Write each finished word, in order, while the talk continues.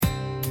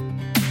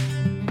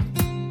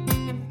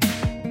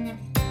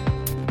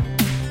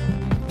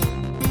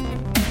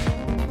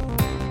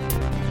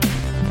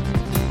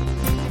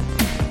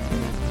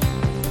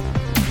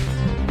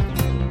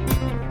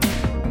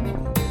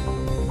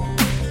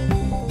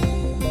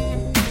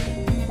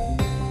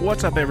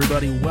What's up,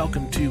 everybody?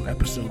 Welcome to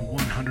episode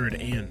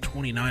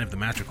 129 of the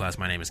Masterclass.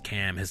 My name is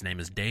Cam, his name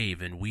is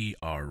Dave, and we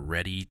are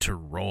ready to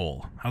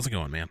roll. How's it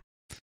going, man?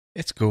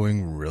 It's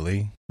going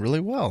really,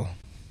 really well.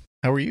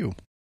 How are you?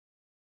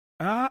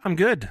 I'm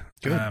good.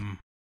 Good.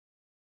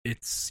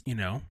 It's,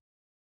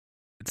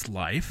 it's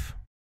life.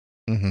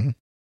 Mm-hmm.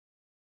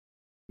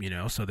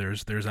 So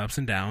there's ups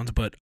and downs,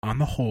 but on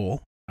the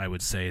whole, I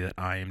would say that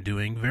I am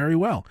doing very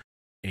well.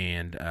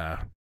 And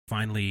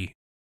finally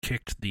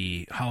kicked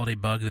the holiday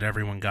bug that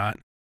everyone got.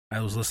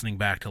 I was listening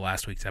back to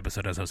last week's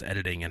episode as I was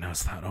editing, and I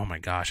was thought, oh my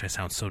gosh, I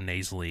sound so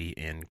nasally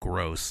and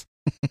gross.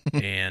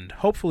 And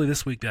hopefully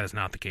this week that is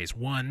not the case.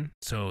 One,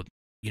 so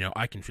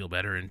I can feel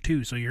better, and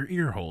two, so your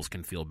ear holes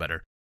can feel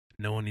better.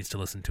 No one needs to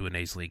listen to a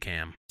nasally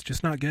Cam. It's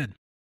just not good.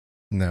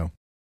 No.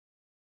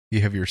 You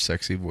have your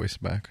sexy voice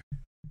back.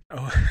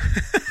 Oh.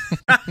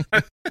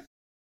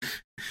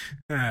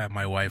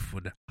 My wife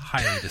would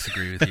highly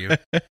disagree with you.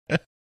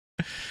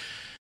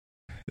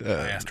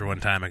 I asked her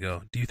one time, I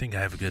go, do you think I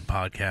have a good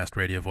podcast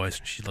radio voice?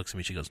 And she looks at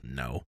me, she goes,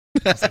 no.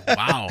 I was like,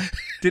 wow.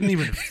 Didn't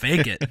even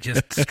fake it.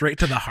 Just straight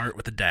to the heart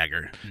with a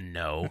dagger.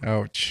 No.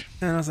 Ouch.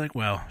 And I was like,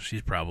 well,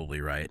 she's probably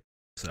right.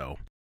 So,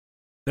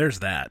 there's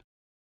that.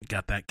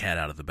 Got that cat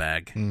out of the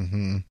bag.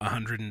 Mm-hmm.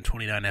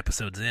 129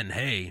 episodes in.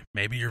 Hey,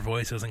 maybe your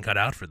voice isn't cut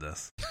out for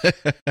this.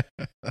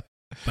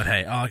 But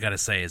hey, all I gotta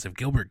say is if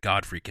Gilbert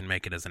Gottfried can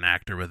make it as an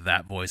actor with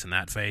that voice and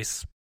that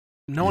face,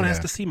 no one has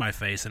to see my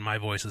face, and my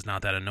voice is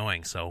not that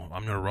annoying, so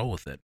I'm going to roll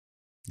with it.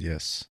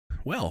 Yes.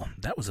 Well,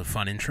 that was a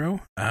fun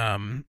intro. I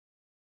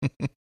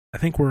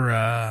think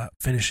we're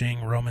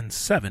finishing Romans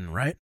 7,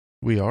 right?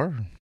 We are.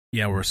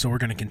 Yeah, we're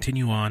going to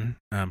continue on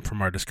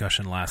from our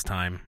discussion last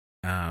time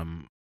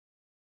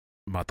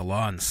about the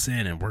law and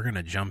sin, and we're going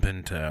to jump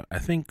into, I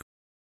think,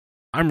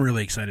 I'm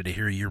really excited to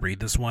hear you read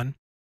this one,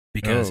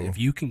 because if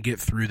you can get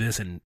through this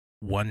in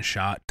one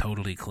shot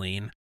totally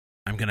clean,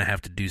 I'm going to have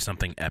to do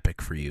something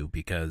epic for you,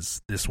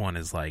 because this one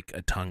is like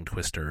a tongue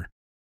twister,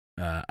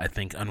 I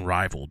think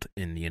unrivaled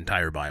in the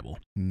entire Bible.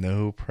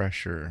 No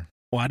pressure.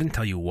 Well, I didn't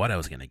tell you what I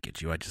was going to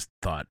get you. I just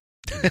thought,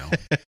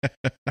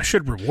 I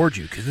should reward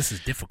you because this is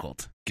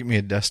difficult. Give me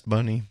a dust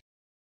bunny.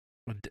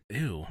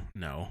 Ew,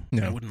 no.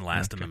 That wouldn't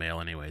last in the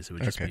mail anyways. It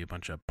would just be a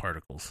bunch of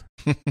particles.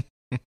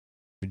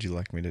 Would you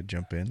like me to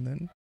jump in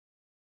then?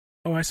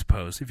 Oh, I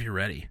suppose, if you're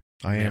ready.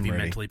 I am Have you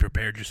ready. mentally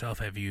prepared yourself?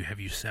 Have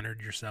you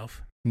centered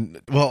yourself?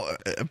 Well,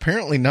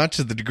 apparently not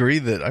to the degree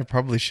that I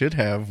probably should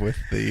have with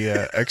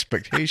the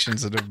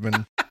expectations that have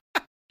been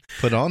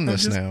put on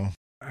this now.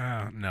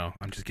 No,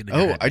 I'm just getting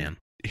ahead, man.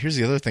 Here's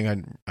the other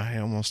thing. I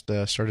almost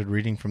started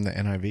reading from the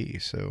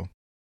NIV, so...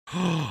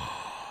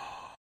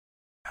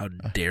 How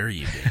dare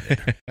you,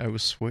 David? I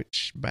was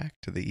switched back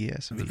to the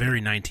ESV. It's a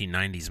very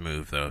 1990s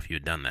move, though, if you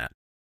had done that.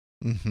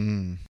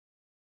 Mm-hmm.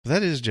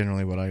 That is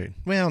generally what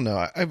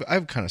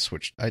I've kind of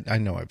switched. I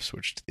know I've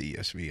switched to the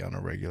ESV on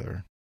a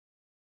regular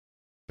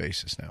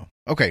basis now.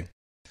 Okay.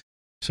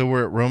 So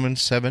we're at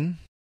Romans 7,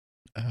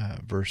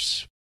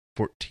 verse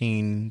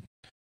 14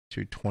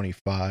 to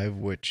 25,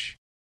 which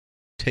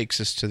takes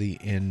us to the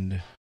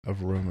end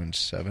of Romans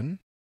 7.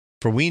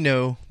 For we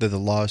know that the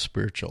law is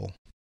spiritual,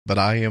 but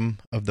I am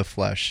of the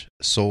flesh,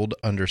 sold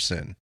under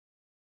sin.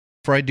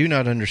 For I do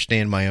not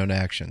understand my own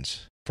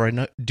actions, for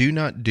I do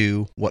not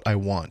do what I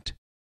want,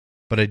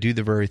 but I do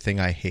the very thing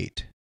I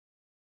hate.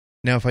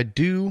 Now if I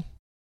do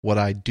what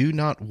I do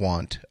not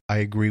want, I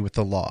agree with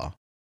the law,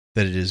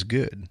 that it is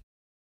good.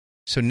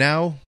 So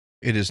now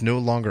it is no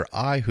longer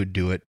I who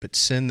do it, but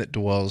sin that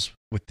dwells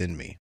within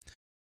me.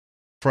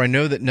 For I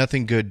know that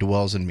nothing good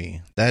dwells in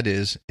me, that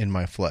is, in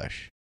my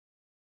flesh.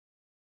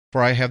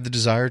 For I have the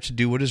desire to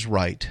do what is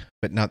right,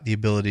 but not the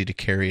ability to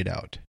carry it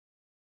out.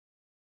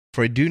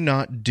 For I do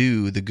not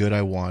do the good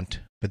I want,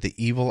 but the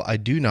evil I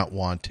do not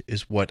want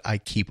is what I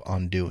keep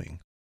on doing.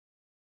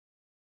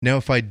 Now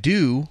if I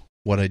do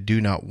what I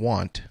do not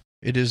want,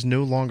 it is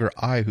no longer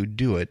I who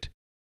do it,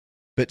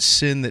 but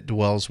sin that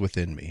dwells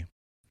within me.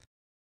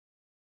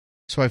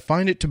 So I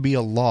find it to be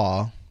a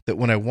law that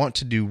when I want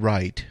to do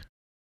right,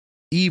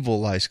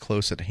 evil lies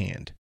close at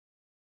hand.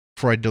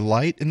 For I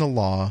delight in the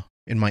law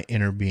in my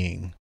inner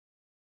being.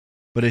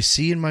 But I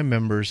see in my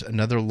members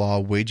another law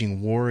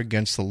waging war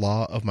against the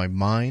law of my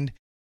mind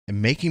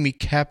and making me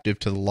captive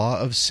to the law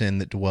of sin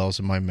that dwells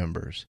in my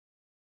members.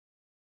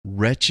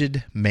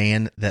 Wretched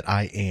man that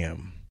I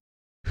am,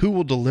 who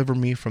will deliver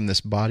me from this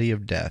body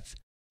of death?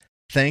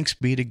 Thanks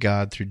be to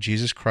God through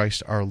Jesus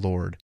Christ our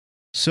Lord.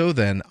 So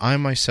then, I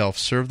myself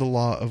serve the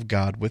law of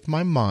God with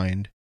my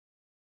mind,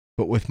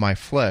 but with my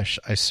flesh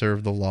I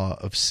serve the law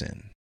of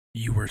sin.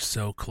 You were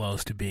so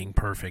close to being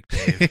perfect,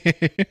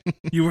 Dave.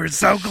 You were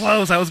so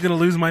close. I was going to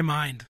lose my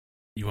mind.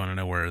 You want to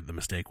know where the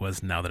mistake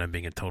was now that I'm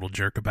being a total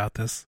jerk about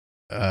this?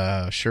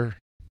 Sure.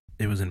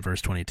 It was in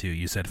verse 22.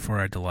 You said, for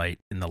I delight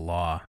in the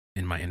law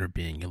in my inner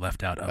being. You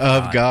left out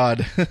of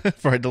God.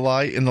 For I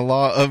delight in the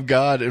law of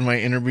God in my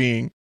inner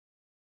being.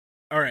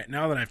 All right,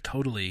 now that I've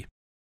totally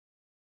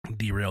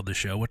derailed the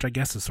show, which I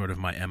guess is sort of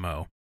my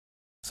MO.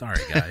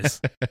 Sorry,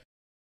 guys.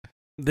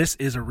 this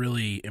is a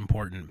really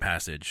important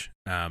passage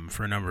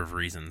for a number of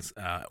reasons.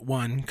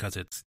 One, because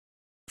it's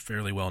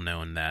fairly well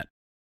known that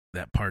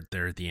part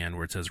there at the end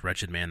where it says,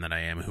 "Wretched man that I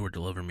am, who will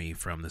deliver me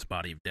from this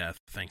body of death?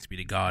 Thanks be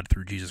to God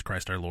through Jesus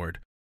Christ our Lord."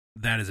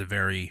 That is a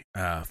very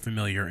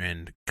familiar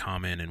and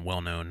common and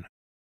well-known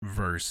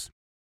verse.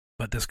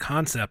 But this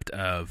concept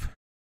of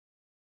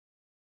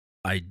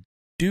I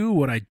do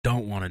what I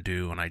don't want to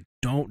do and I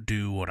don't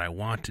do what I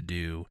want to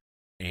do,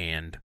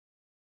 and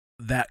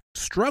that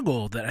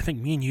struggle that I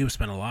think me and you have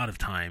spent a lot of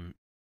time,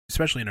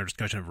 especially in our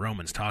discussion of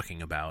Romans,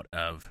 talking about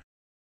of,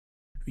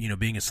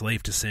 being a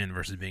slave to sin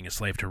versus being a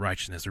slave to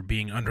righteousness, or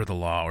being under the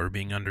law, or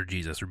being under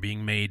Jesus, or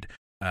being made,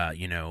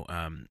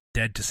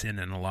 dead to sin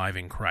and alive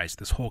in Christ.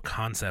 This whole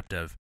concept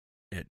of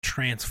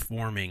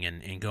transforming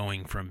and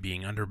going from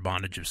being under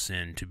bondage of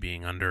sin to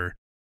being under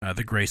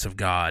the grace of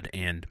God,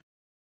 and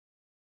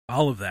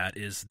all of that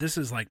this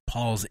is like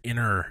Paul's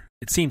inner,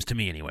 it seems to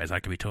me anyways, I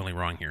could be totally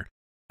wrong here,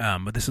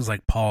 but this is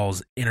like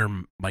Paul's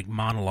inner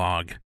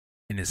monologue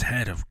in his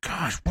head of,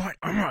 gosh, why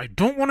I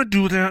don't want to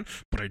do that,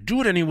 but I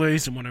do it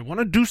anyways, and when I want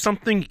to do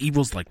something,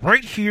 evil's like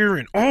right here,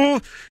 and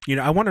I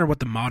wonder what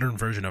the modern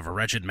version of a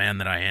wretched man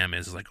that I am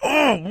is like,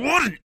 oh,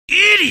 what an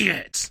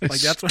idiot!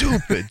 Like that's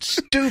stupid,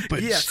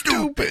 stupid, yeah,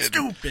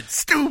 stupid,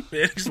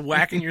 stupid, just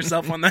whacking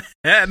yourself on the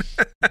head.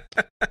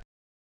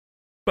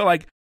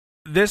 But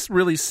this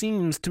really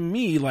seems to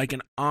me like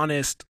an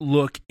honest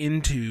look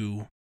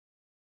into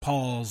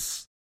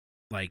Paul's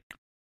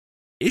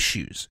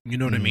issues. You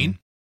know what I mean?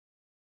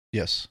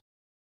 Yes.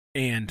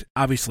 And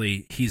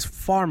obviously, he's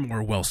far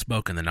more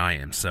well-spoken than I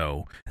am,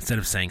 so instead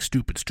of saying,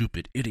 stupid,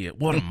 stupid, idiot,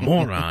 what a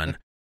moron,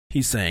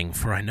 he's saying,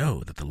 for I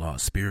know that the law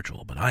is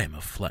spiritual, but I am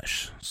of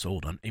flesh,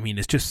 sold on. I mean,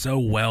 it's just so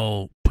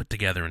well put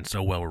together and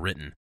so well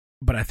written.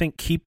 But I think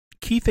key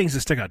things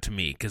that stick out to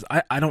me, because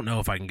I don't know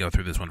if I can go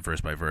through this one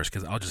verse by verse,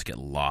 because I'll just get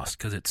lost,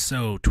 because it's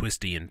so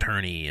twisty and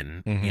turny,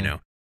 and,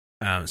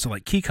 so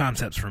key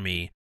concepts for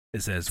me,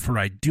 it says, for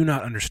I do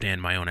not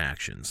understand my own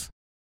actions.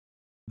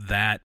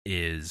 That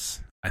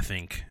is, I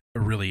think, a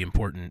really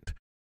important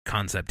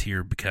concept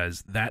here,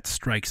 because that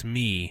strikes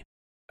me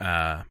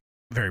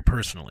very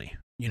personally.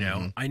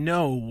 I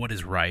know what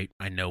is right.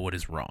 I know what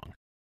is wrong.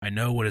 I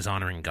know what is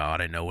honoring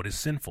God. I know what is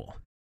sinful.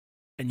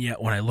 And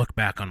yet, when I look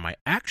back on my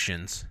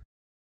actions,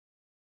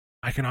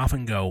 I can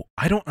often go,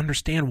 I don't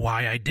understand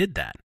why I did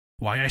that,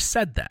 why I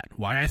said that,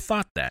 why I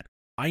thought that.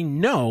 I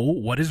know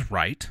what is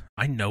right.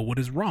 I know what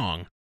is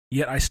wrong.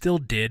 Yet I still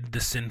did the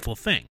sinful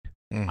thing.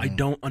 I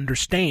don't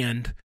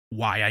understand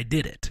why I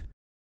did it.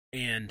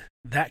 And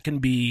that can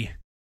be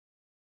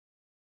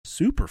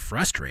super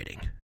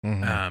frustrating,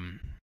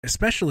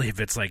 especially if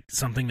it's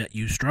something that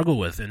you struggle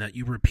with and that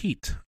you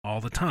repeat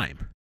all the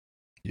time.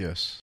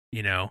 Yes.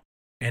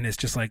 And it's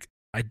just and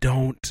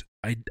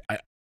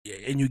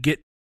you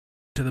get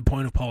to the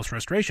point of Paul's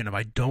frustration of,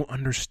 I don't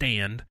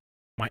understand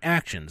my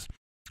actions,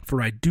 for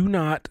I do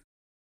not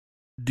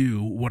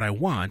do what I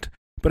want,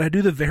 but I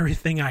do the very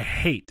thing I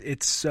hate.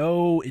 It's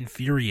so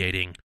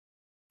infuriating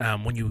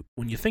when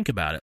you think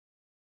about it.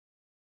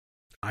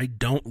 I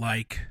don't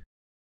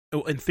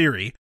in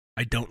theory,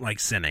 I don't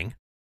like sinning,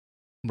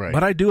 right?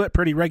 But I do it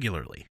pretty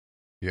regularly.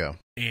 Yeah.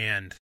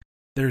 And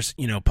there's,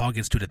 Paul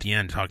gets to it at the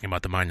end talking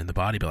about the mind and the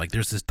body, but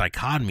there's this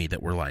dichotomy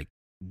that we're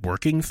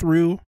working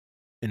through.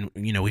 And,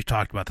 we've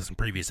talked about this in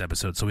previous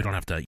episodes, so we don't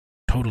have to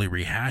totally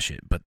rehash it.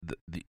 But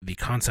the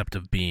concept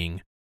of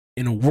being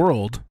in a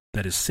world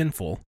that is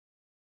sinful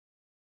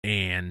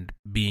and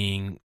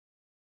being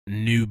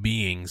new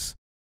beings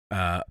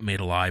made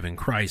alive in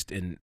Christ.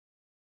 And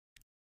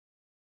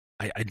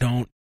I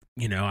don't,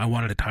 I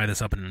wanted to tie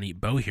this up in a neat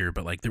bow here,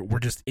 but we're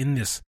just in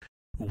this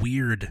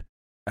weird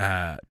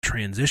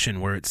transition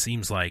where it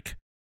seems like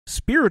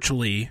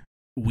spiritually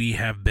we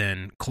have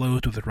been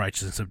clothed with the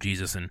righteousness of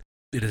Jesus, and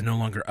it is no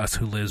longer us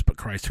who lives, but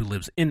Christ who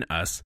lives in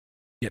us.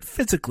 Yet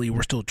physically,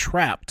 we're still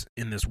trapped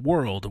in this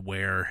world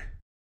where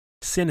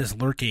sin is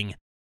lurking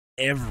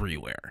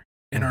everywhere.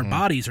 And our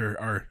bodies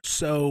are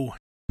so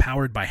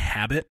powered by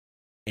habit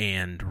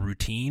and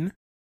routine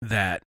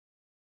that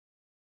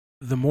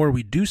the more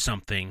we do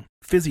something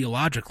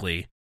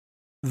physiologically,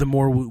 the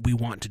more we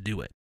want to do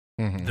it.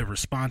 The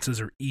responses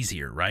are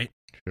easier, right?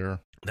 Sure.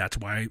 That's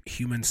why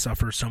humans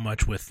suffer so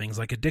much with things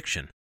like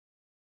addiction,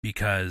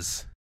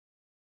 because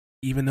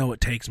even though it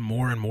takes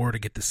more and more to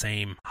get the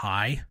same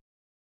high,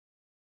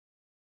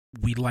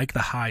 we like the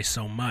high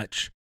so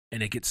much,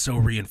 and it gets so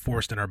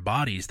reinforced in our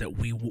bodies that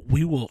we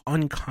will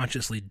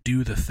unconsciously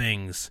do the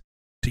things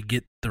to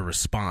get the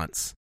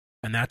response.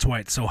 And that's why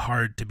it's so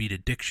hard to beat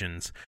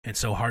addictions and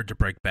so hard to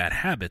break bad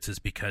habits, is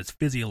because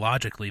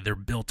physiologically they're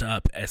built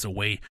up as a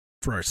way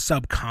for our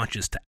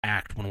subconscious to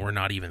act when we're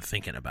not even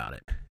thinking about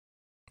it.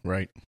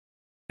 Right.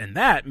 And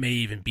that may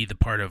even be the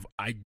part of,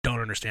 I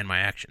don't understand my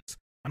actions.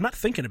 I'm not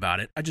thinking about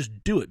it. I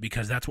just do it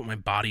because that's what my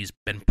body's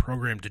been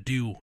programmed to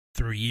do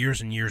through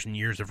years and years and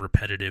years of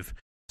repetitive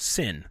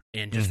sin.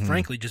 And just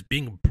frankly, just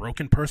being a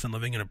broken person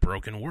living in a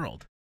broken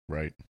world.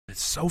 Right.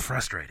 It's so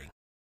frustrating.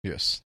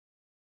 Yes.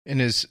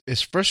 And as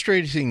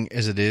frustrating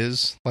as it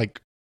is,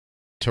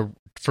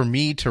 for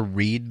me to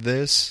read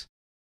this,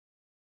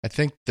 I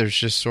think there's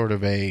just sort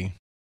of a,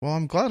 well,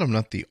 I'm glad I'm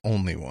not the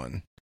only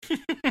one.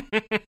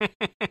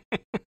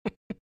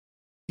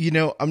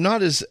 I'm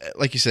not as,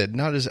 like you said,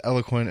 not as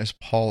eloquent as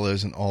Paul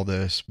is in all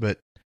this, but,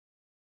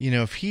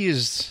 if he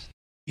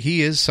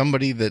is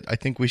somebody that I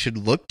think we should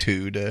look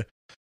to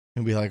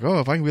and be like, oh,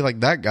 if I can be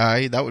like that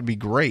guy, that would be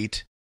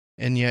great.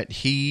 And yet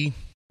he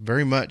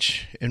very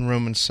much in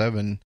Romans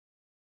 7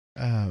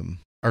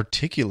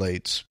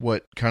 articulates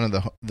what kind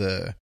of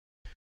the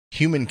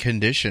human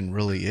condition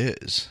really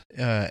is.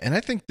 And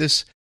I think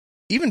this,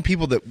 even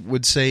people that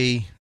would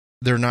say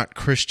they're not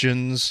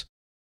Christians,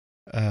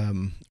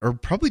 or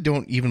probably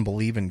don't even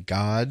believe in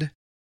God,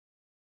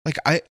 like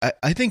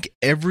I think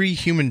every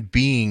human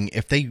being,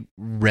 if they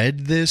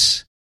read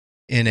this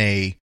in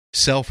a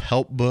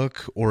self-help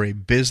book or a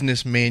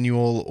business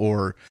manual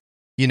or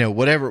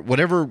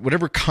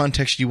whatever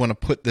context you want to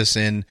put this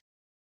in,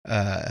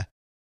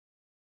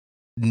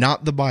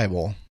 not the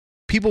Bible,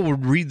 people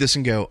would read this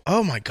and go,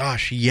 oh my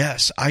gosh,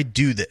 yes, I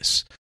do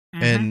this.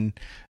 And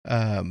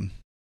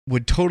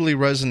would totally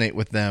resonate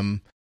with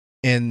them.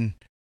 And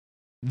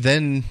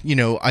then,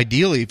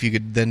 ideally, if you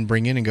could then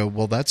bring in and go,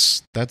 well,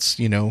 that's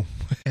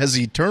has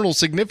eternal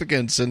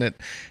significance, and it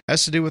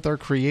has to do with our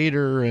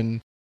Creator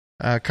and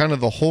kind of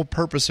the whole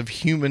purpose of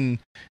human,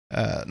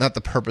 not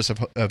the purpose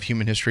of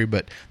human history,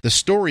 but the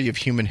story of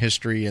human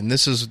history. And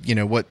this is,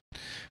 what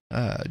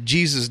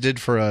Jesus did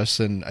for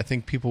us. And I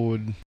think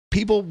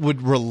people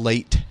would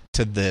relate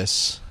to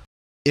this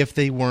if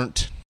they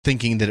weren't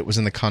thinking that it was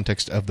in the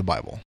context of the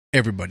Bible.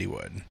 Everybody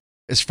would.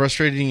 As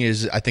frustrating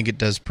as I think it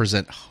does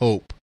present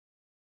hope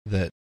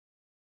that,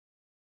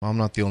 well, I'm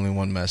not the only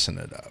one messing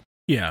it up.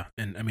 Yeah,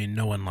 and I mean,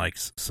 no one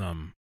likes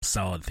some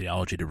solid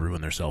theology to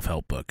ruin their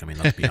self-help book. I mean,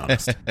 let's be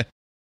honest.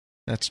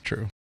 That's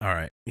true. All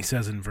right. He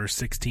says in verse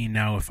 16,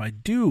 now if I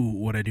do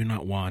what I do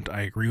not want,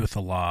 I agree with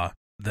the law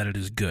that it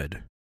is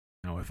good.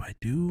 Now if I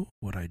do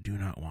what I do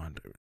not want...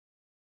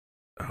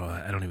 Oh,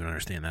 I don't even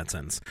understand that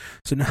sentence.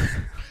 So now...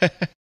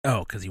 Oh,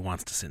 because he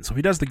wants to sin. So if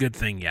he does the good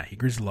thing, yeah, he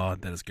agrees with the law,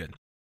 that is good.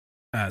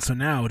 So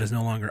now it is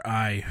no longer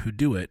I who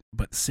do it,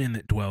 but sin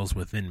that dwells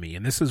within me.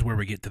 And this is where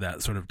we get to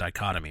that sort of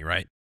dichotomy,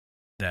 right?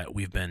 That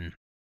we've been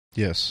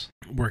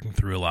working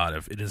through a lot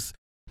of. It is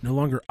no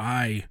longer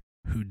I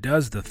who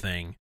does the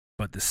thing,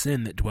 but the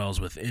sin that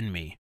dwells within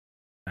me.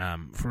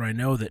 For I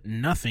know that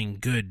nothing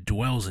good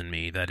dwells in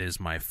me, that is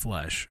my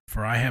flesh.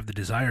 For I have the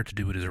desire to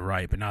do what is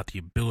right, but not the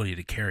ability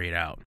to carry it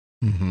out.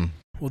 Mm-hmm.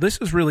 Well, this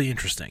is really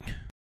interesting.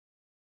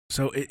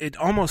 So it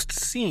almost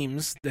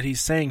seems that he's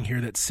saying here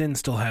that sin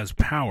still has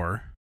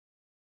power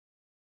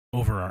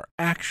over our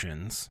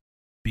actions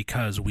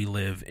because we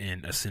live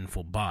in a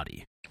sinful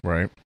body.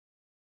 Right.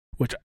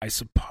 Which I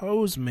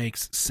suppose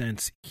makes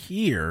sense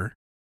here,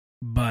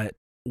 but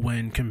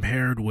when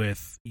compared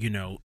with,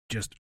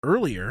 just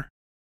earlier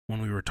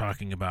when we were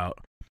talking about,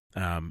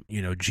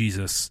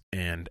 Jesus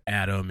and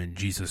Adam and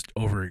Jesus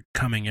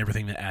overcoming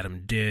everything that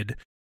Adam did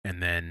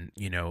and then,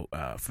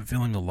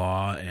 fulfilling the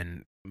law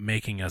and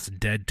making us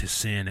dead to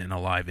sin and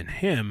alive in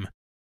him.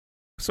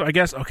 So I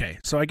guess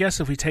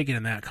if we take it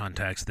in that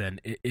context,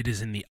 then it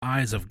is in the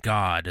eyes of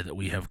God that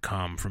we have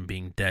come from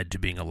being dead to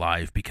being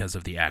alive because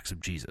of the acts of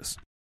Jesus.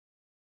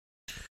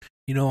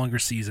 He no longer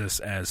sees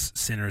us as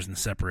sinners and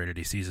separated.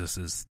 He sees us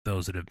as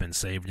those that have been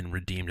saved and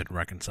redeemed and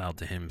reconciled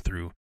to him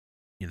through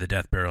the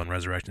death, burial, and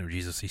resurrection of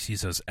Jesus. He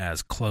sees us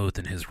as clothed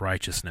in his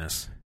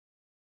righteousness.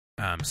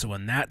 So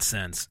in that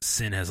sense,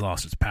 sin has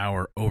lost its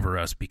power over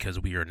us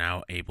because we are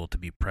now able to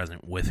be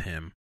present with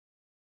him.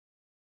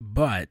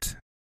 But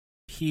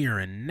here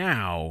and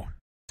now,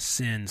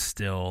 sin's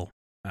still,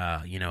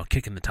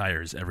 kicking the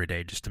tires every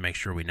day just to make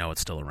sure we know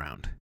it's still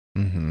around.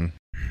 Mm-hmm.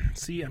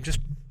 See,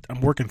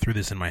 I'm working through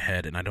this in my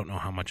head, and I don't know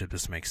how much of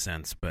this makes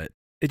sense, but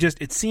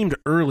it seemed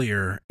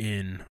earlier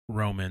in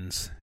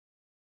Romans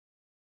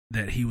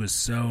that he was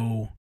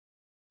so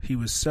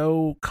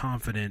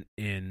confident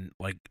in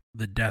like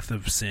the death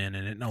of sin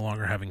and it no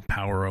longer having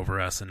power over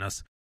us and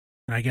us.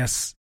 And I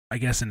guess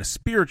in a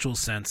spiritual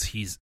sense,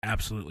 he's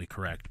absolutely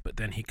correct. But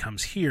then he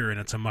comes here and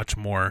it's a much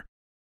more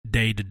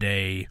day to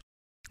day.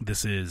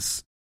 This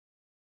is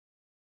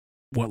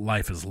what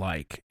life is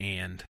like.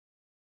 And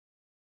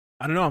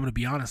I don't know. I'm going to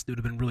be honest. It would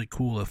have been really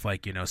cool if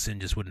sin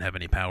just wouldn't have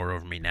any power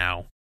over me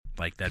now.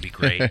 Like that'd be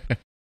great.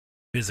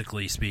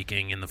 Physically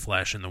speaking, in the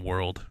flesh, in the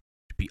world,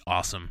 it'd be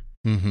awesome.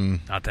 Mm-hmm.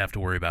 Not to have to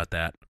worry about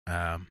that.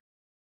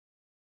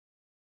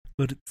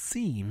 But it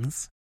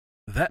seems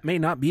that may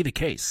not be the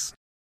case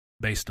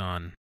based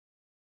on,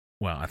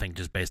 I think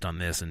just based on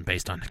this and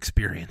based on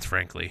experience,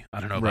 frankly. I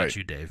don't know about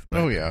you, Dave. But.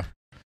 Oh, yeah.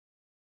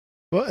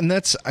 Well, and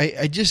that's,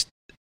 I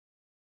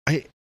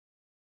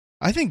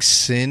think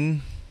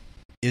sin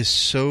is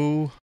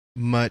so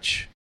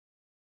much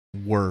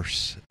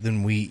worse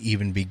than we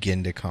even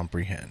begin to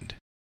comprehend.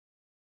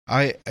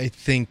 I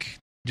think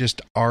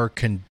just our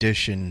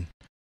condition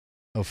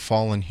of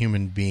fallen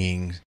human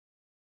beings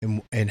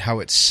and how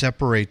it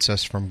separates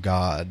us from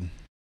God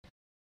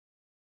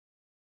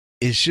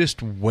is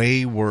just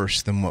way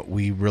worse than what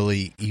we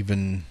really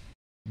even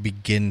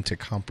begin to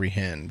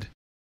comprehend.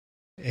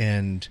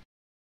 And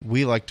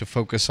we like to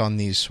focus on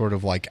these sort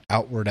of like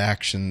outward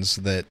actions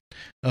that,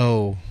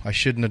 oh, I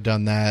shouldn't have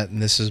done that,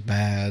 and this is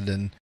bad.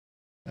 And,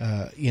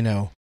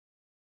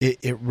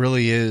 it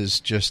really is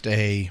just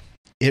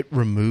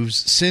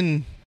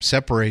sin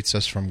separates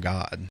us from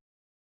God.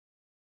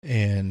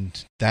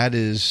 And that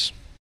is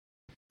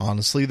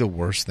honestly the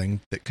worst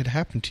thing that could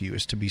happen to you,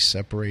 is to be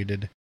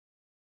separated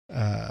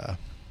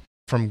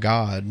from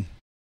God.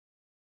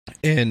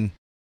 And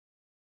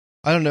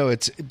I don't know,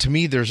 to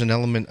me, there's an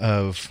element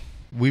of,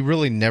 we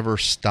really never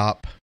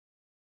stop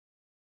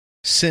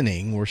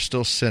sinning. We're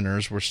still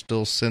sinners. We're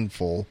still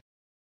sinful.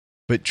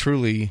 But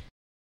truly,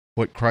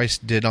 what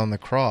Christ did on the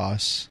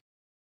cross,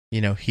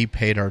 he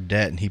paid our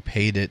debt, and he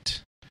paid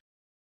it.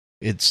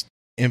 It's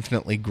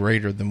infinitely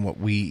greater than what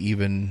we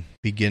even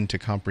begin to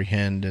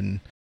comprehend. And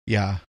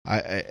yeah,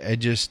 I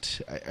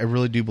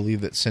really do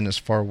believe that sin is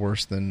far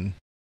worse than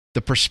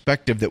the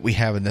perspective that we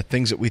have and the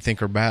things that we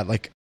think are bad.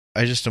 Like,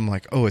 I'm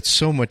like, oh, it's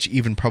so much,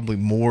 even probably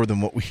more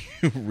than what we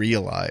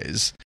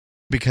realize.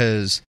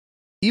 Because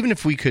even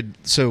if we could,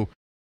 so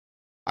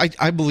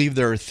I believe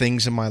there are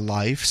things in my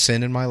life,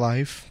 sin in my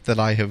life, that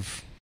I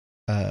have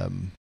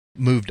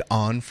moved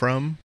on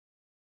from,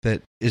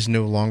 that is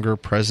no longer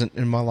present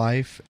in my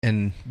life.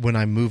 And when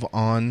I move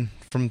on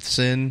from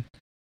sin,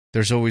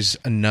 there's always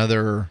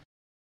another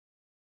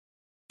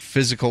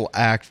physical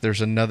act.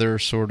 There's another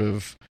sort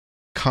of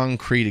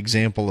concrete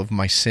example of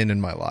my sin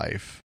in my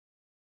life.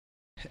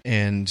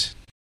 And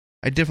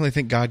I definitely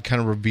think God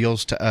kind of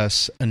reveals to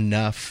us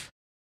enough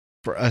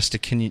for us to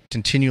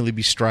continually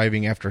be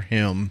striving after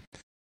Him.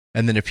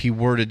 And then if He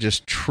were to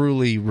just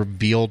truly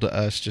reveal to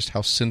us just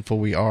how sinful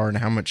we are and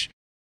how much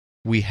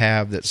we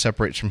have that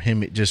separates from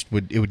Him, it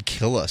would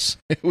kill us.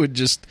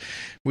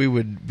 We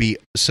would be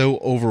so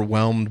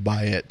overwhelmed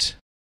by it.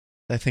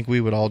 I think we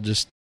would all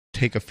just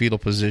take a fetal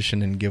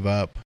position and give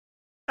up.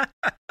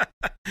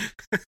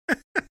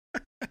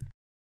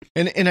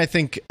 And I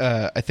think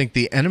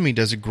the enemy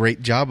does a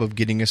great job of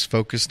getting us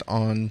focused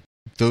on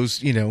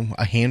those,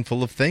 a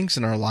handful of things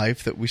in our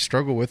life that we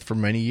struggle with for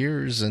many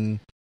years.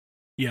 And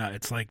yeah,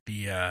 it's like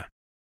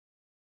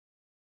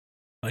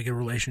like a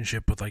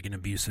relationship with like an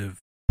abusive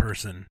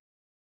person.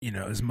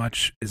 As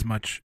much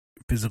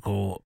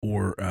physical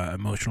or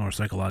emotional or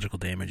psychological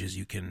damage as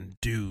you can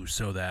do,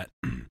 so that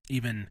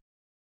even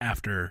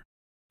after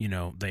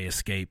they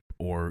escape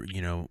or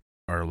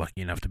are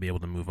lucky enough to be able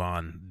to move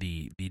on,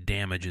 the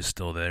damage is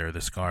still there,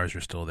 the scars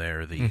are still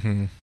there,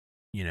 the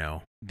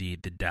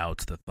the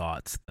doubts, the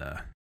thoughts,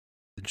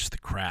 just the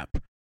crap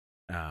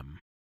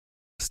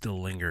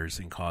still lingers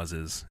and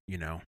causes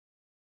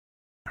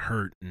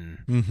hurt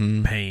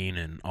and pain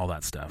and all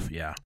that stuff.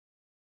 Yeah.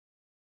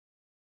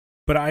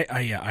 But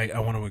I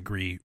want to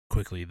agree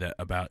quickly that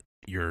about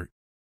your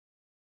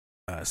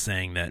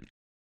saying that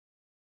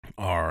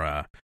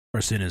our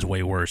sin is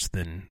way worse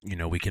than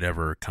we could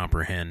ever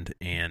comprehend,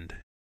 and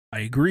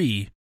I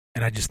agree.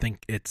 And I just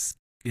think it's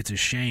a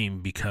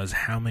shame, because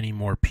how many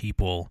more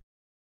people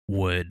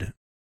would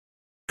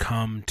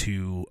come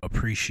to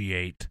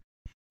appreciate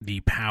the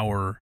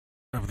power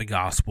of the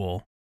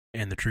gospel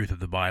and the truth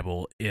of the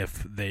Bible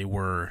if they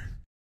were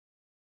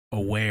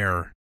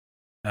aware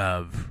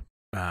of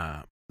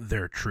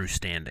their true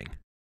standing,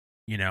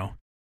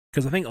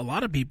 because I think a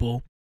lot of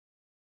people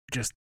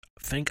just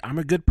think I'm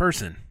a good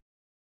person.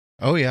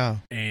 Oh yeah,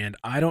 and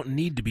I don't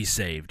need to be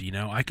saved.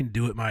 I can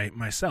do it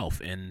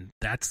myself, and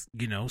that's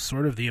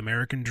sort of the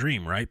American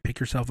dream, right? Pick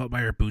yourself up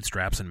by your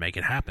bootstraps and make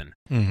it happen.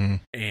 Mm-hmm.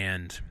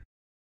 And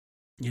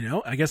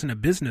I guess in a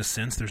business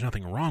sense, there's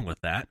nothing wrong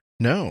with that.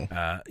 No,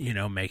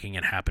 making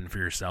it happen for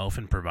yourself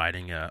and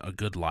providing a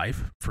good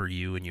life for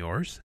you and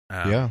yours.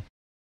 Yeah,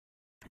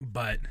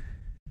 but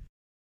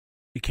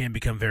it can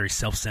become very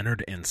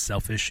self-centered and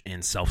selfish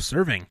and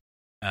self-serving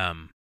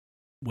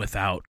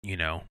without,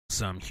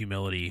 some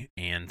humility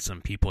and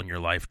some people in your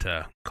life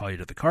to call you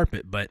to the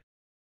carpet. But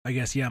I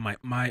guess, yeah,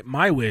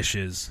 my wish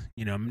is,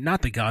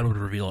 not that God would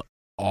reveal it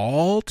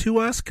all to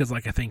us, because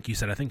like I think you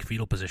said, I think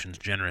fetal position's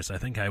generous. I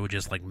think I would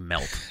just like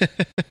melt.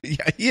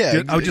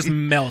 yeah. I would just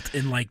melt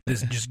in like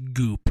this just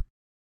goop.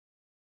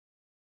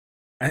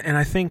 And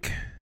I think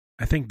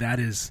that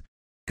is,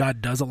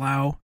 God does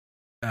allow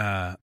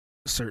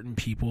certain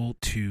people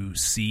to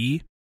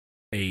see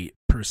a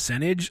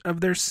percentage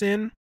of their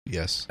sin.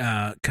 Yes.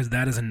 Because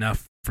that is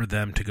enough for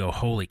them to go,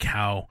 holy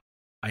cow,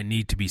 I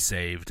need to be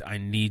saved. I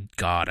need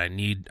God. I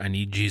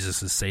need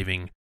Jesus'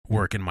 saving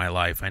work in my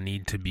life. I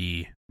need to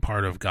be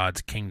part of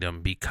God's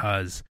kingdom,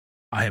 because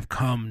I have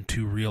come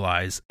to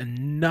realize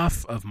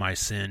enough of my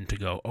sin to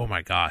go, oh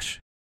my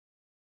gosh,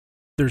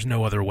 there's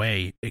no other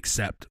way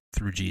except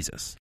through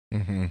Jesus.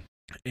 Mm-hmm.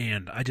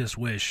 And I just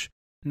wish,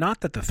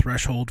 not that the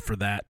threshold for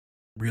that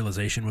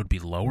realization would be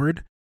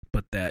lowered,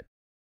 but that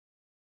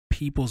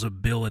people's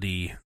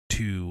ability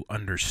to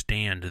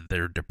understand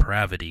their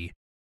depravity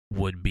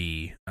would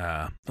be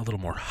a little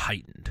more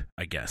heightened,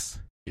 I guess.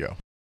 Yeah.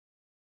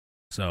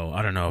 So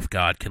I don't know if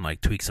God can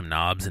like tweak some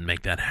knobs and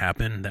make that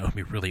happen. That would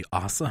be really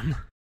awesome.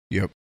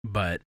 Yep.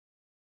 But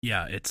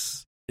yeah,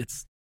 it's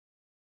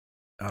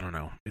I don't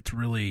know.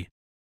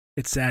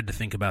 It's sad to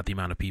think about the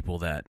amount of people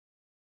that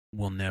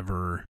will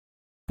never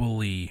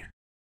fully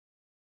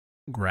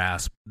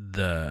grasp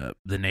the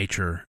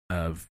nature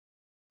of,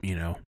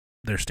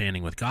 their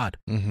standing with God.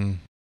 Mm-hmm.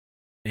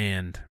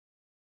 And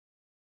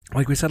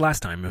like we said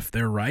last time, if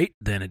they're right,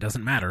 then it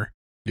doesn't matter.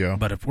 Yeah.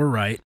 But if we're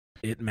right,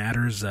 it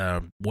matters,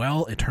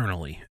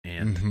 eternally.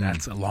 And Mhm.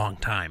 that's a long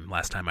time,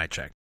 last time I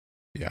checked.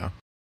 Yeah.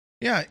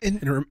 Yeah.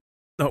 And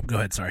Go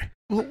ahead, sorry.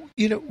 well,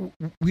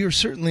 we are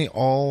certainly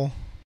all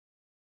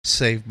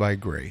saved by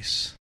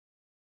grace.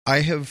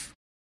 I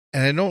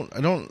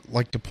don't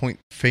like to point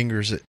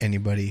fingers at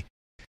anybody,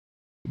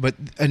 but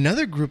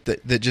another group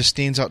that just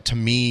stands out to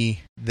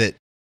me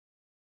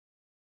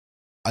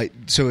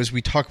so as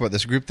we talk about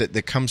this group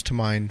that comes to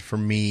mind for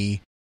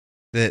me,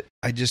 that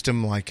I just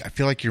am like, I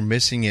feel like you're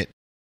missing it,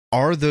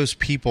 are those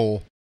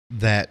people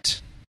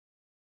that,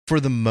 for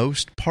the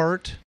most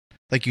part,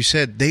 like you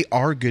said, they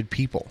are good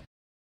people.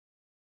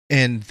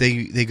 And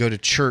they go to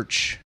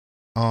church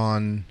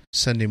on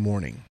Sunday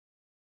morning.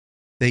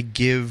 They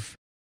give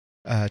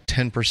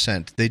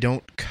 10%. They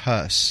don't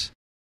cuss.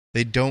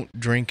 They don't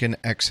drink in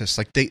excess.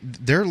 Like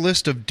their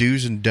list of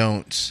do's and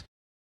don'ts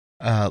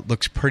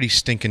looks pretty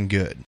stinking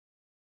good.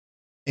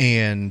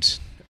 And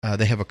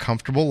they have a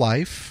comfortable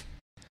life.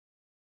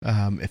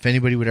 If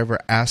anybody would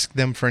ever ask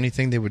them for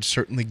anything, they would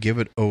certainly give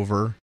it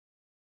over.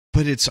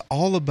 But it's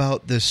all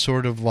about this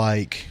sort of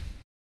like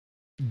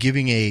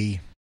giving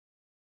a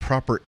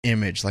proper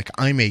image, like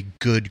I'm a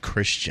good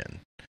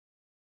Christian,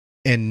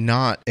 and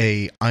not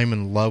I'm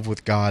in love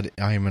with God,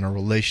 I am in a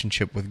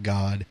relationship with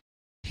God,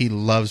 He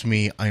loves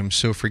me, I am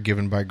so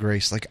forgiven by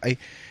grace. Like I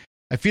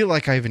feel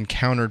like I've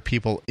encountered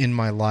people in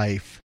my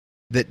life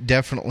that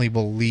definitely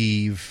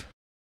believe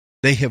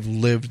they have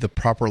lived the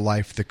proper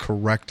life, the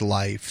correct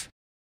life,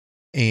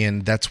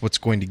 and that's what's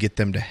going to get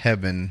them to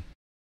heaven.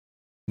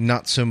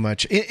 Not so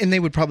much, and they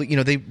would probably,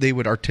 they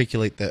would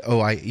articulate that,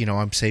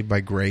 I'm saved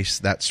by grace,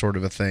 that sort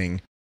of a thing.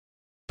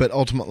 But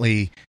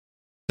ultimately,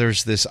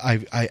 there's this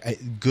I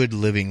good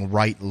living,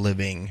 right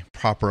living,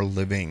 proper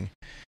living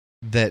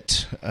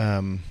that,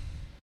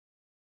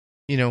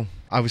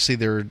 obviously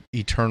their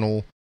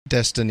eternal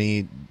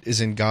destiny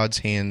is in God's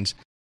hands.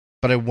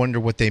 But I wonder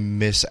what they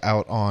miss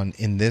out on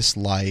in this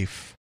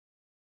life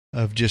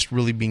of just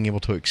really being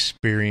able to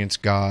experience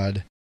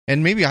God.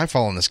 And maybe I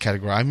fall in this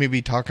category. I may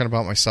be talking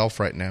about myself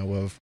right now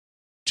of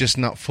just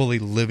not fully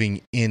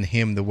living in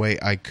Him the way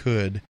I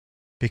could,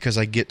 because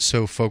I get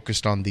so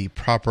focused on the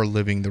proper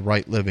living, the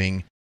right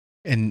living,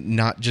 and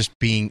not just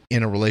being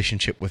in a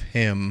relationship with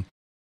Him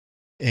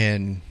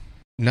and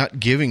not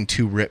giving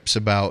two rips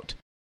about,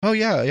 oh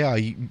yeah,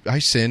 I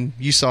sinned.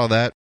 You saw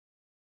that.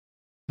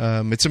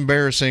 It's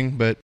embarrassing,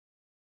 but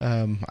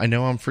I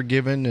know I'm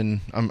forgiven,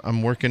 and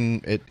I'm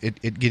working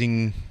at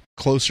getting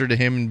closer to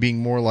Him and being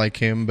more like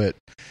Him, but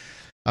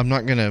I'm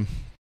not going to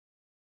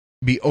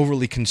be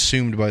overly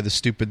consumed by the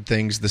stupid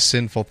things, the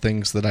sinful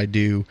things that I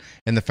do,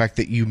 and the fact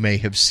that you may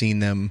have seen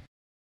them.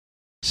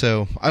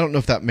 So I don't know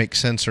if that makes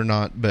sense or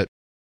not, but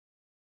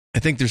I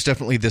think there's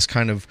definitely this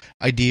kind of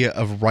idea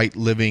of right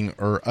living,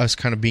 or us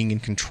kind of being in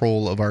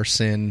control of our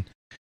sin,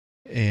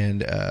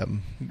 and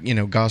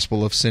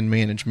gospel of sin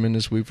management,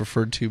 as we've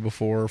referred to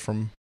before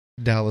from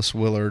Dallas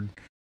Willard,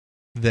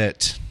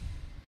 that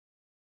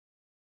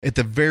at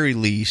the very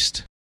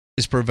least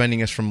is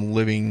preventing us from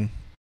living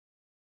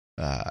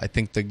I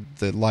think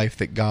the life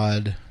that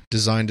God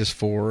designed us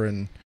for,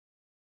 and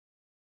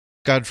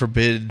God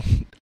forbid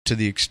to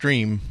the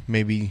extreme,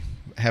 maybe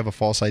have a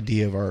false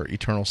idea of our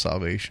eternal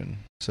salvation.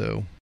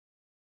 So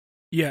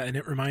yeah, and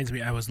it reminds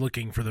me, I was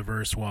looking for the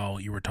verse while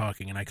you were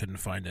talking and I couldn't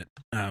find it.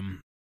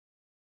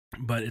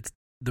 But it's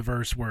the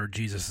verse where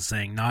Jesus is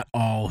saying, not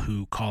all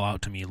who call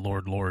out to me,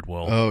 Lord, Lord,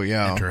 will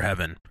enter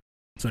heaven.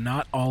 So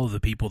not all of the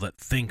people that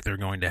think they're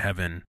going to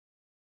heaven,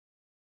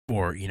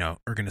 or,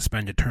 are going to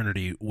spend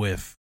eternity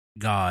with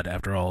God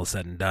after all is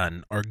said and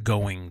done, are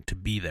going to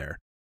be there.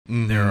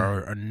 Mm-hmm. There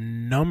are a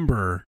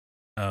number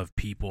of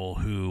people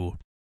who,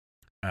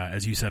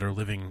 as you said, are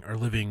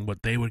living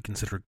what they would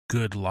consider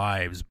good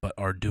lives, but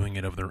are doing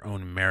it of their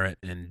own merit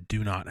and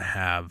do not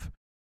have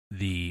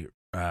the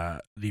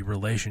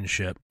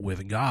relationship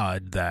with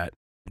God that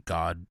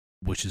God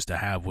wishes to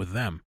have with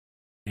them.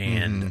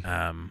 And,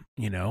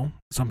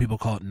 some people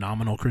call it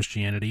nominal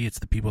Christianity. It's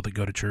the people that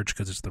go to church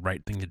because it's the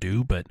right thing to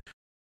do, but,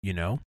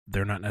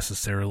 they're not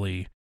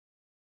necessarily,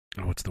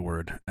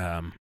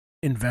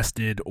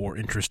 invested or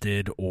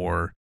interested,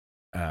 or,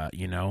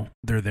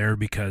 they're there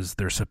because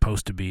they're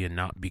supposed to be, and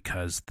not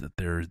because that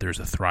there's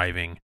a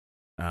thriving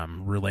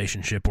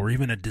relationship or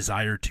even a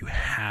desire to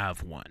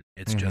have one.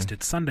 It's just,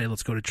 it's Sunday,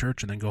 let's go to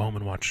church and then go home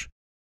and watch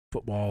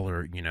football,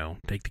 or,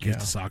 take the kids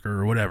to soccer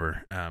or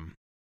whatever.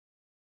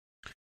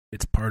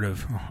 It's part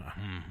of,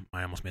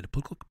 I almost made a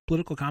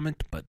political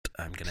comment, but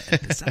I'm going to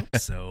edit this out.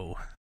 So,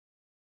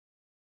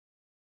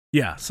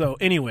 yeah. So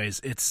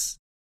anyways,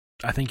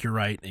 I think you're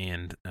right.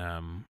 And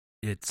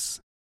it's,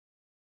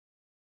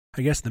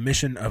 I guess, the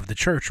mission of the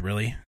church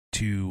really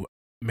to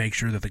make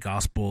sure that the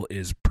gospel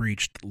is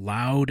preached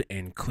loud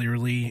and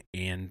clearly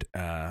and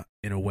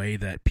in a way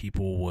that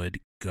people would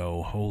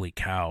go, holy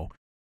cow,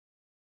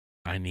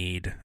 I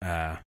need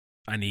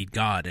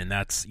God. And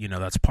that's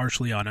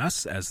partially on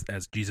us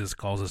as Jesus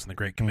calls us in the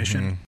Great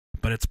Commission,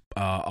 but it's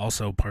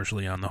also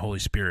partially on the Holy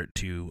Spirit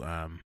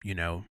to,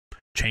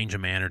 change a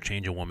man or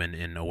change a woman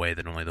in a way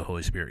that only the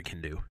Holy Spirit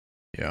can do.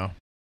 Yeah.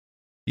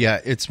 Yeah,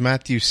 it's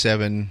Matthew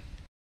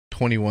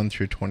 7:21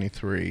 through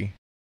 23.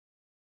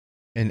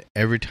 And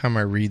every time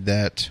I read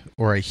that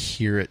or I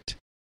hear it,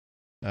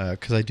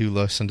 because I do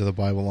listen to the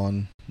Bible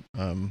on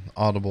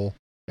Audible,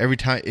 every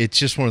time it's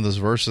just one of those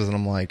verses, and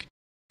I'm like,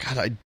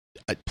 God,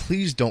 I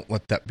please don't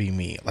let that be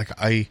me. Like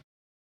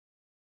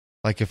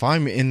if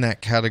I'm in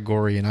that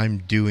category and I'm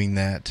doing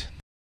that,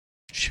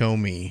 show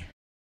me.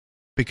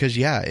 Because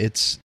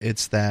it's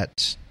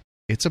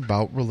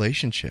about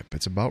relationship.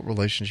 It's about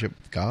relationship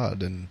with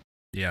God, and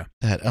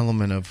that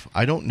element of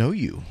I don't know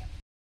you.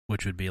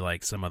 Which would be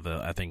like some of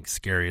the, I think,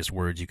 scariest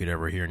words you could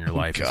ever hear in your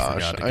life.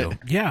 Gosh,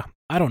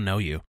 I don't know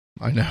you.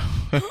 I know.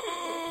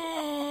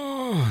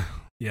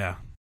 Yeah.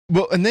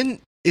 Well, and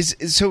then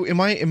so am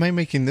I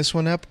making this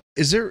one up?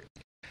 Is there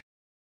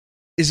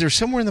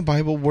somewhere in the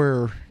Bible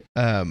where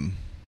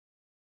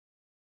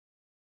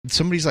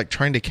somebody's like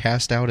trying to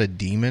cast out a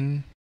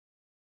demon,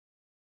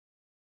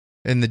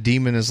 and the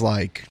demon is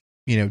like,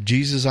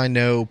 Jesus I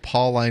know,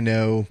 Paul I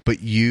know,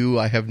 but you,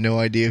 I have no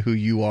idea who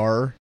you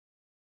are?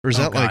 Or is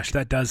that gosh,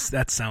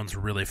 that sounds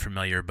really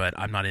familiar, but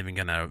I'm not even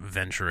going to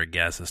venture a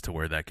guess as to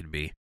where that could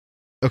be.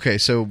 Okay,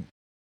 so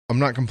I'm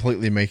not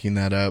completely making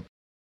that up.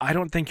 I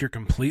don't think you're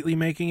completely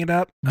making it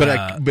up.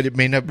 But it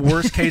may not.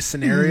 Worst case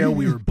scenario,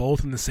 we were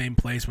both in the same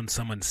place when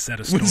someone said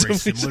a story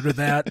similar to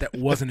that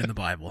wasn't in the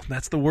Bible.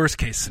 That's the worst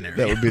case scenario.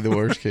 That would be the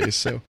worst case.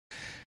 So,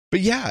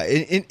 but yeah,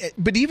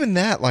 but even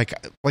that, like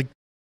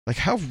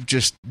how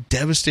just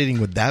devastating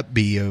would that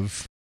be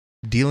of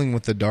dealing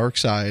with the dark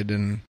side?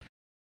 And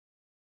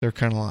they're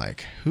kind of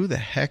like, who the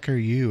heck are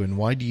you? And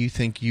why do you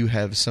think you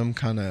have some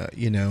kind of,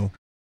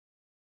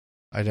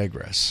 I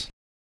digress.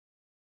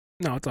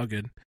 No, it's all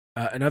good.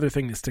 Another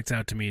thing that sticks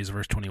out to me is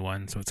verse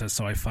 21. So it says,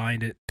 so I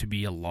find it to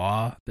be a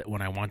law that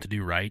when I want to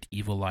do right,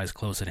 evil lies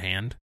close at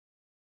hand.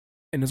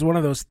 And it's one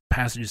of those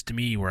passages to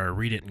me where I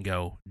read it and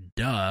go,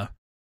 duh.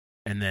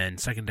 And then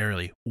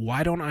secondarily,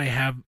 why don't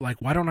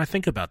I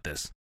think about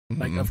this?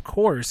 Mm-hmm. Like, of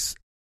course,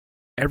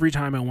 every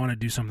time I want to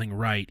do something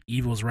right,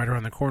 evil's right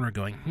around the corner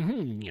going,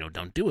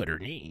 don't do it, or,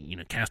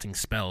 casting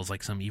spells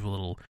like some evil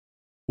little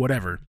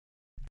whatever.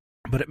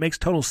 But it makes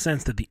total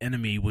sense that the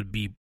enemy would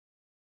be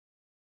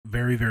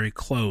very, very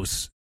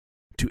close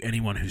to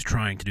anyone who's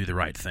trying to do the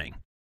right thing,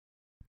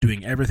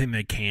 doing everything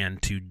they can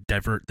to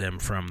divert them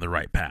from the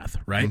right path,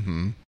 right?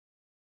 Mm-hmm.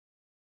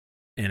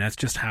 And that's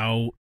just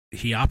how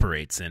he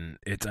operates, and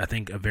it's, I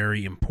think, a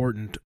very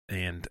important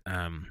and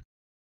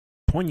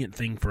poignant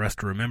thing for us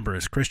to remember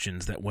as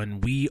Christians, that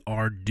when we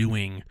are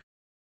doing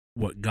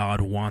what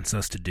God wants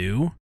us to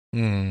do,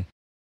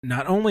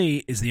 not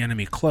only is the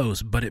enemy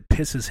close, but it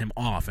pisses him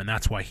off, and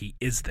that's why he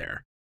is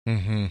there,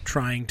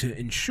 trying to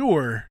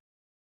ensure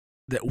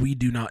that we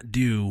do not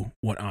do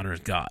what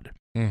honors God.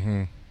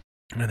 And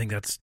I think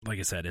that's, like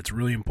I said, it's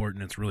really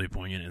important, it's really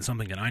poignant, and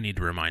something that I need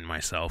to remind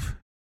myself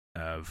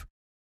of,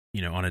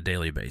 on a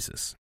daily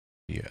basis.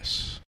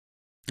 Yes.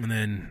 And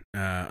then,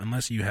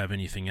 unless you have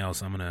anything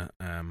else, I'm going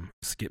to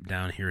skip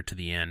down here to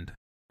the end,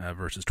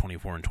 verses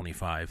 24 and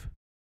 25.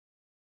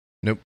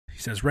 Nope. He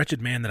says,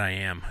 wretched man that I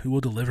am, who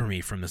will deliver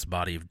me from this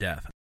body of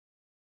death?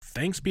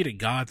 Thanks be to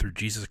God through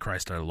Jesus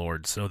Christ our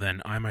Lord. So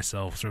then I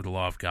myself serve the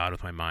law of God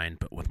with my mind,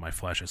 but with my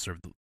flesh I serve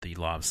the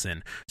law of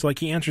sin. So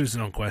he answers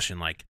his own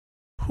question,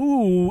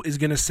 who is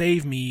going to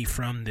save me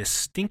from this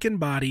stinking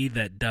body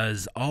that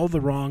does all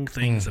the wrong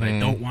things that I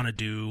don't want to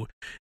do?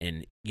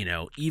 And,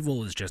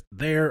 evil is just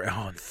there.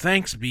 Oh, and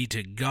thanks be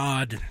to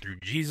God through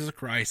Jesus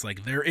Christ.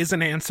 There is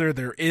an answer.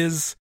 There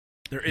is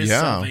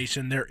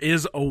salvation. There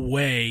is a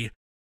way.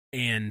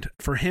 And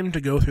for him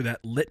to go through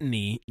that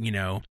litany,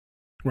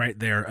 right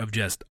there of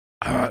just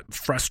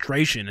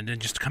frustration, and then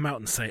just come out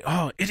and say,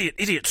 oh,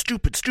 idiot,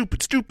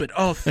 stupid.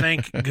 Oh,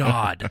 thank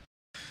God.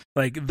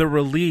 The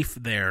relief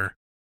there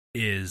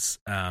is,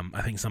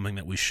 I think, something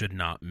that we should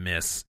not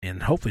miss,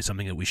 and hopefully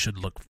something that we should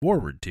look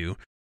forward to.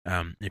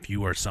 If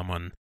you are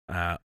someone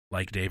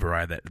like Dave or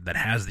I that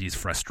has these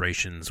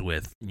frustrations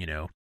with,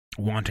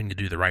 wanting to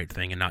do the right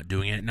thing and not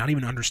doing it, not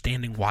even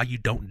understanding why you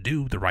don't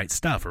do the right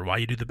stuff or why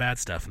you do the bad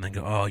stuff, and then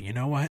go, oh, you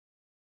know what?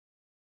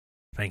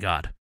 Thank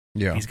God.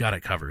 Yeah. He's got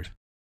it covered.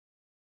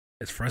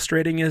 As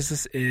frustrating as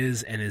this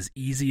is, and as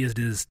easy as it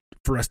is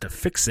for us to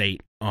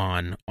fixate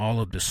on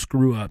all of the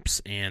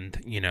screw-ups and,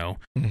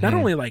 not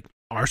only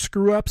our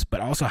screw-ups,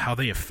 but also how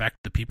they affect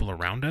the people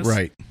around us.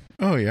 Right.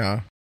 Oh,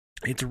 yeah.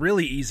 It's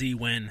really easy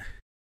when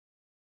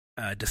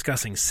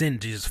discussing sin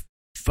to just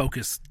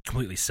focus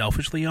completely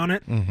selfishly on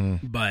it,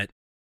 but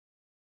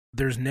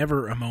there's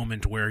never a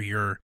moment where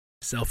your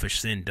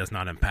selfish sin does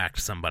not impact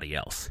somebody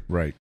else.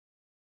 Right.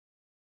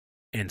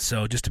 And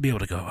so just to be able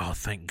to go, oh,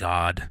 thank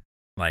God,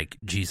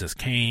 Jesus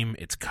came,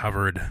 it's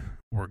covered,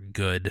 we're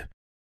good.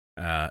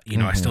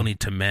 I still need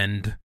to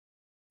mend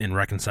and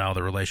reconcile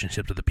the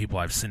relationships with the people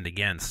I've sinned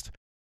against,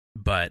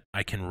 but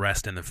I can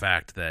rest in the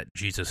fact that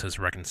Jesus has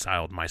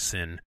reconciled my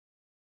sin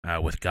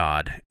with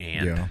God,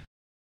 and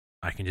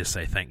I can just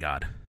say, thank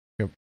God.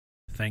 Yep.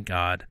 Thank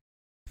God,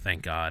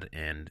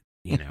 and,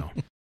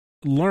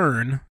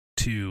 learn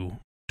to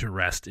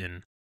rest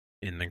in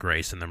the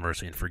grace and the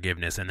mercy and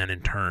forgiveness, and then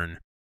in turn,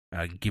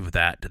 give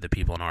that to the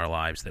people in our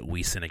lives that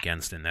we sin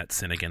against and that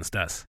sin against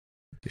us.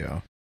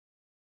 Yeah.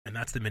 And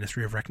that's the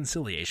ministry of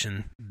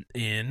reconciliation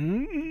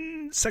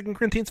in 2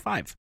 Corinthians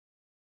 5.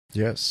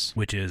 Yes.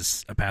 Which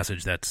is a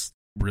passage that's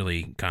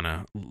really kind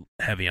of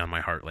heavy on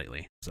my heart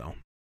lately. So,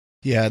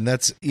 yeah, and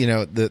that's,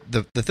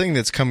 the thing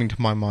that's coming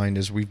to my mind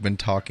as we've been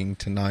talking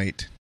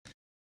tonight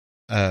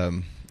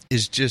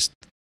is just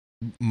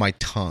my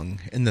tongue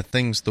and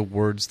the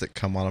words that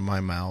come out of my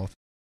mouth,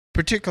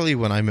 particularly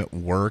when I'm at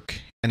work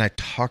and I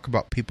talk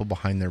about people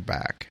behind their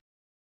back.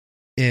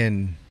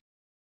 And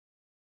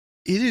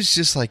it is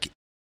just like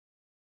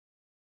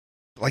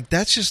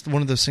that's just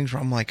one of those things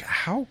where I'm like,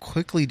 how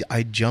quickly do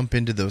I jump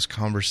into those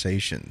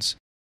conversations,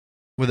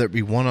 whether it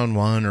be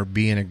one-on-one or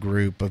be in a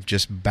group of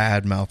just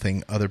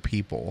bad-mouthing other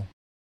people.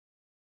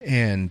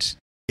 And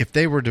if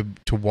they were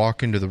to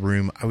walk into the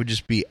room, I would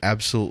just be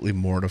absolutely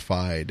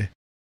mortified.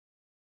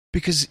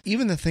 Because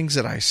even the things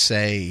that I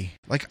say,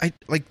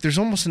 there's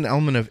almost an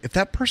element of, if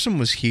that person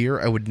was here,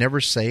 I would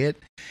never say it.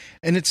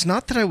 And it's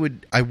not that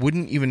I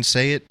wouldn't even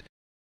say it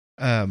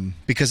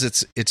because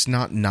it's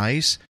not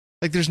nice.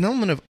 Like, there's an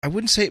element of, I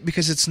wouldn't say it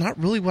because it's not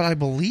really what I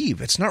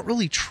believe. It's not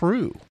really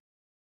true.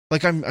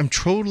 Like, I'm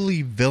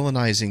totally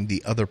villainizing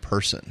the other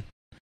person.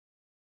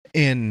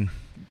 And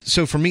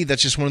so for me,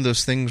 that's just one of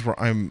those things where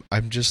I'm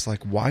just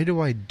like, why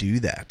do I do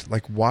that?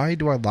 Like, why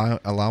do I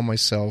allow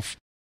myself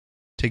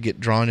to get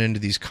drawn into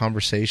these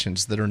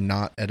conversations that are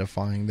not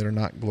edifying, that are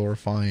not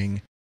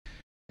glorifying?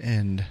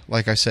 And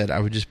like I said,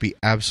 I would just be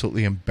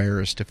absolutely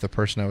embarrassed if the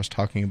person I was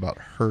talking about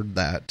heard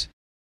that.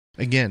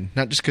 Again,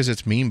 not just because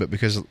it's mean, but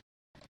because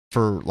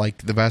for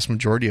the vast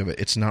majority of it,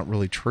 it's not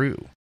really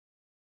true.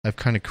 I've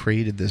kind of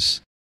created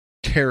this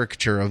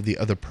caricature of the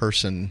other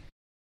person.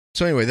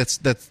 So anyway, that's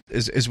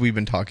as we've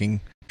been talking,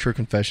 True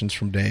Confessions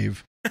from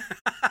Dave.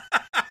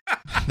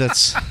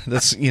 That's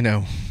that's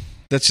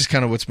just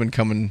kind of what's been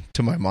coming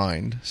to my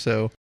mind.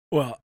 So,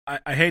 well,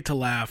 I hate to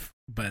laugh,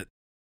 but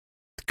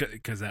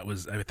because that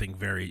was, I think,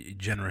 very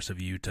generous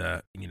of you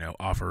to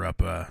offer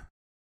up a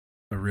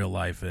real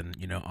life and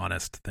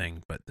honest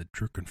thing. But the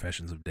True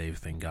Confessions of Dave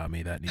thing got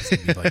me. That needs to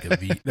be like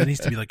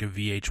a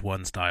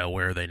VH1 style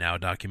Where Are They Now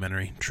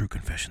documentary. True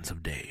Confessions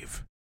of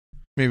Dave.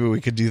 Maybe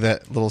we could do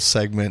that little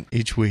segment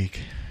each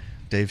week,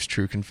 Dave's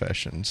True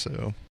Confession.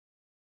 So,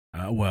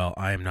 well,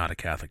 I am not a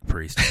Catholic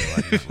priest, so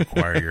I don't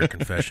require your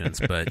confessions.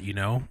 But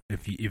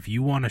if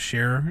you want to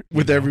share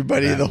with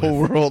everybody in the whole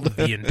world,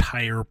 the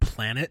entire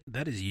planet,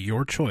 that is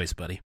your choice,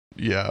 buddy.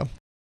 Yeah.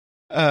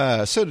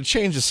 So to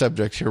change the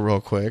subject here real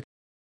quick,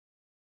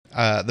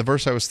 the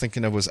verse I was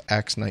thinking of was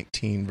Acts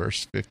 19,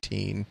 verse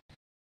 15.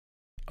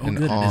 Oh, and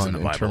good, it is in the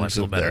Bible. I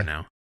feel better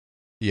now.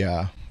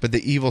 Yeah, but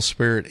the evil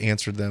spirit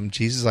answered them,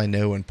 Jesus I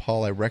know and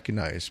Paul I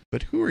recognize,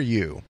 but who are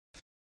you?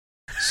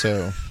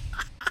 So,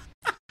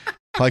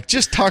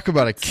 just talk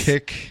about a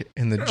kick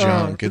in the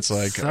junk. It's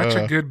like such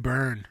a good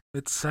burn.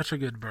 It's such a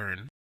good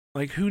burn.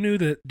 Like, who knew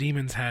that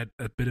demons had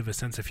a bit of a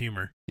sense of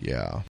humor?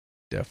 Yeah,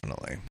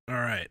 definitely. All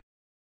right.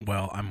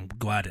 Well, I'm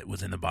glad it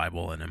was in the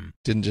Bible, and I'm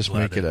didn't just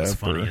make it up.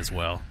 Funny as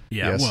well.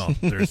 Yeah. Yes. Well,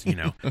 there's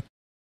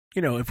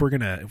if we're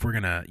gonna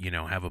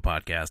have a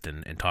podcast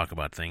and talk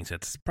about things,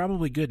 it's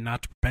probably good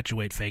not to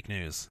perpetuate fake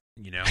news.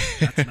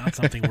 That's not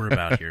something we're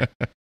about here.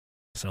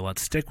 So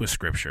let's stick with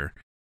Scripture.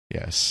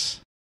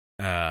 Yes.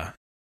 All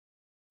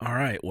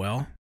right.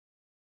 Well,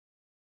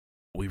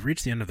 we've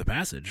reached the end of the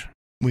passage.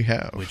 We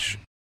have. Which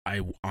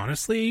I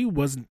honestly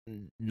was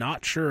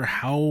not sure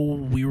how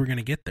we were going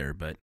to get there,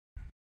 but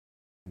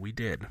we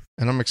did.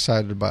 And I'm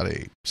excited about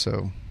 8.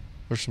 So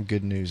there's some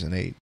good news in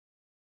 8.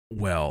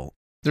 Well,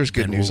 there's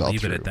good news. We'll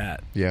leave it at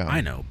that. Yeah, I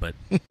know, but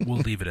we'll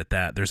leave it at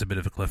that. There's a bit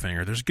of a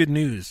cliffhanger. There's good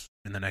news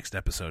in the next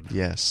episode.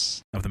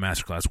 Yes, of the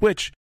masterclass,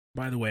 which,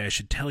 by the way, I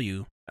should tell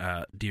you,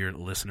 dear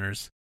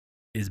listeners,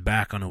 is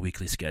back on a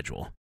weekly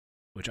schedule.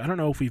 Which I don't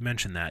know if we've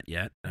mentioned that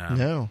yet.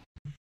 No.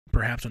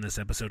 Perhaps when this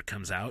episode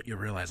comes out, you'll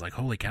realize,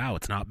 holy cow,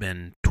 it's not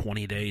been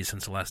 20 days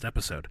since the last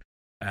episode.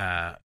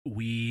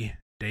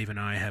 Dave and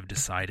I have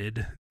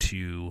decided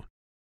to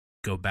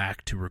go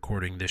back to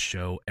recording this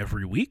show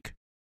every week,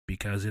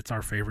 because it's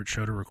our favorite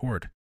show to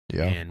record.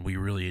 Yeah. And we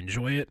really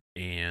enjoy it.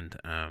 And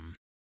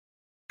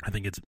I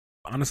think it's,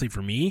 honestly,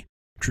 for me,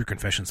 True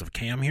Confessions of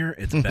Cam here,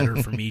 it's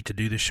better for me to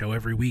do this show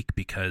every week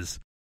because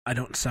I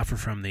don't suffer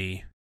from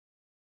the,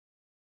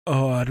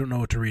 I don't know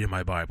what to read in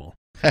my Bible.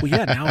 Well,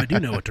 yeah, now I do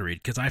know what to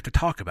read because I have to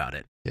talk about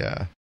it.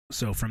 Yeah.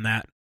 So from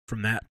that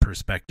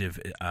perspective,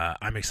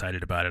 I'm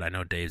excited about it. I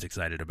know Dave's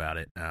excited about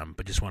it.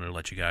 But just wanted to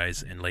let you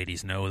guys and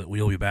ladies know that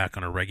we'll be back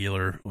on a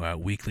regular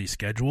weekly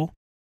schedule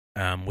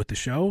with the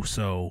show.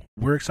 So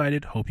we're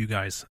excited. Hope you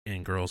guys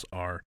and girls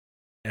are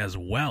as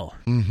well.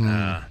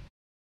 Mm-hmm.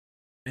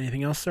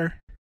 Anything else, sir?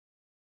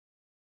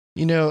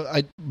 You know,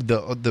 what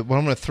I'm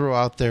going to throw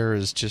out there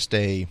is just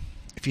if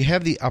you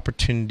have the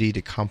opportunity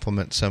to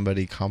compliment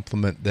somebody,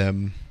 compliment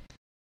them.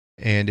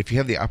 And if you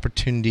have the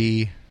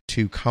opportunity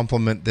to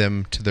compliment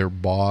them to their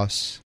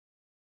boss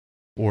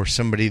or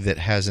somebody that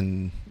has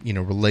an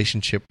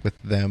relationship with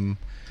them,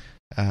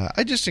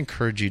 I just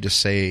encourage you to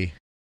say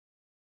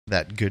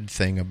that good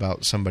thing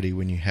about somebody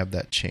when you have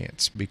that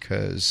chance,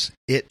 because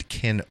it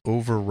can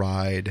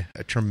override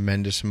a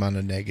tremendous amount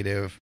of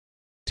negative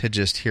to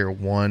just hear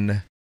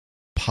one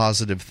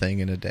positive thing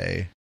in a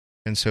day.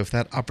 And so if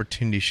that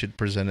opportunity should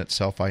present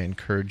itself, I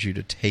encourage you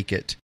to take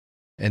it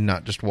and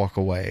not just walk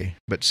away,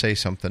 but say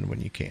something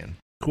when you can.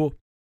 Cool.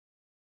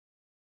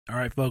 All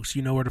right, folks,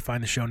 you know where to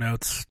find the show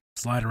notes.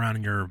 Slide around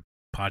in your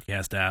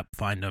podcast app,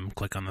 find them,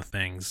 click on the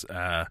things.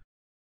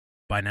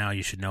 By now,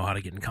 you should know how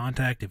to get in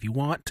contact if you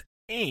want.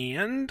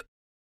 And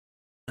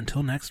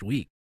until next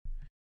week,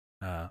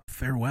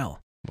 farewell.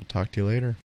 We'll talk to you later.